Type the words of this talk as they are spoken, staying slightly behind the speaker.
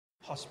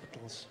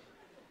hospitals.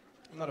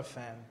 I'm not a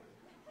fan.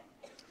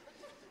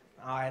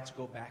 I had to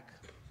go back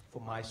for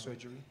my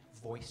surgery,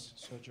 voice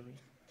surgery,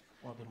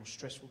 one of the most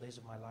stressful days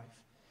of my life.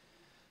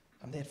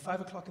 I'm there at 5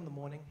 o'clock in the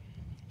morning,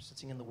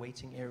 sitting in the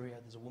waiting area.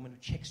 There's a woman who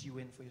checks you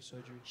in for your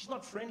surgery. She's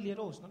not friendly at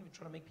all. She's not even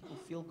trying to make people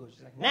feel good.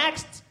 She's like,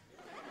 next!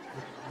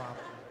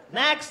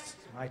 Next!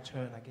 It's my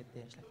turn. I get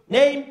there. She's like,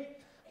 name?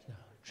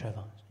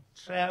 Trevor.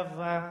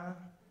 Trevor.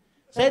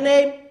 Say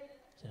name?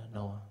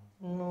 Noah.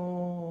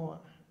 Noah.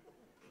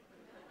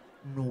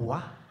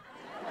 Noah?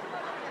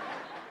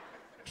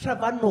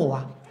 Trevor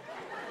Noah.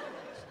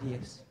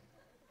 Yes.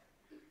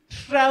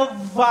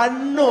 Trevor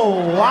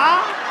Noah?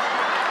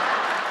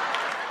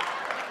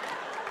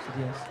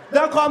 Yes.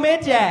 The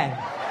comedian.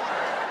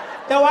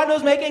 The one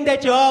who's making the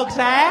jokes,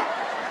 eh? Yeah.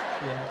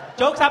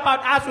 Jokes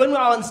about us when we're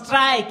on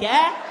strike, eh?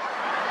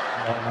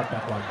 No, not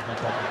that one. Not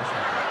that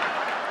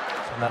one.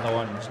 It's another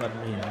one. It's not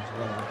me. It's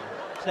another one.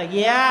 It's like,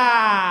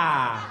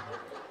 yeah.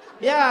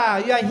 Yeah,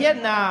 you are here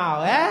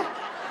now, eh?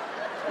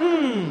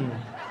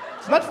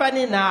 It's not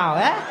funny now,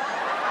 eh?